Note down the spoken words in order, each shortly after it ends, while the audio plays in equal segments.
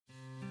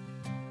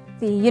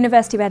The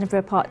University of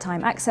Edinburgh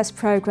Part-Time Access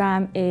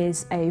Programme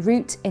is a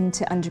route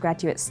into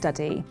undergraduate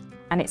study,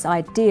 and it's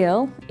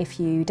ideal if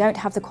you don't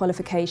have the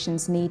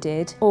qualifications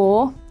needed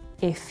or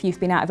if you've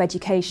been out of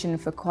education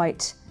for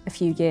quite a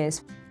few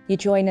years. You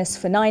join us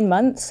for 9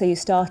 months, so you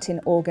start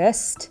in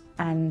August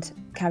and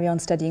carry on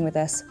studying with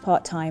us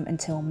part-time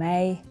until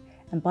May,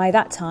 and by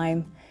that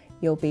time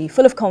you'll be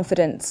full of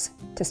confidence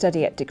to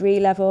study at degree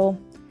level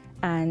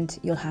and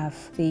you'll have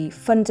the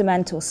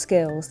fundamental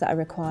skills that are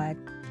required.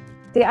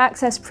 The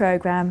Access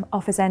programme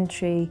offers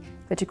entry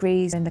for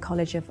degrees in the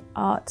College of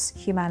Arts,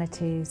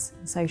 Humanities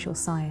and Social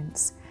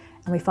Science,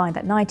 and we find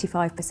that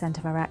 95%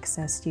 of our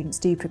Access students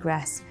do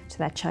progress to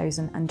their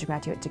chosen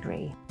undergraduate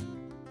degree.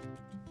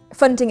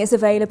 Funding is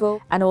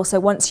available, and also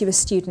once you're a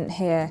student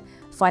here,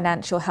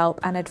 financial help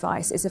and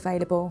advice is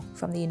available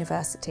from the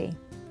university.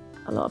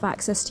 A lot of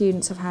Access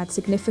students have had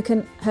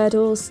significant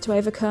hurdles to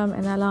overcome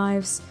in their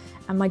lives,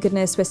 and my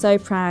goodness, we're so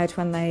proud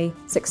when they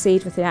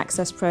succeed with the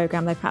Access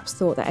programme. They perhaps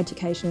thought that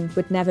education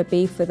would never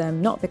be for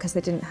them, not because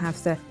they didn't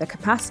have the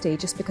capacity,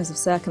 just because of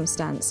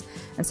circumstance.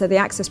 And so the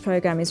Access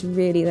programme is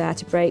really there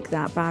to break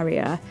that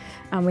barrier.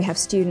 And we have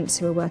students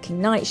who are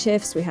working night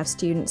shifts, we have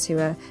students who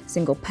are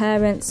single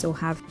parents or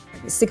have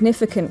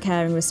significant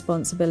caring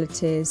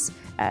responsibilities.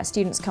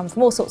 Students come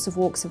from all sorts of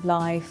walks of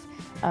life,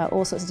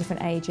 all sorts of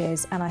different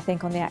ages, and I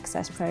think on the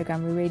Access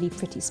programme we're really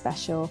pretty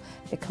special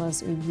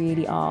because we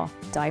really are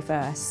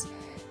diverse.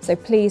 So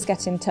please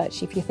get in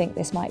touch if you think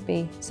this might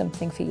be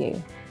something for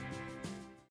you.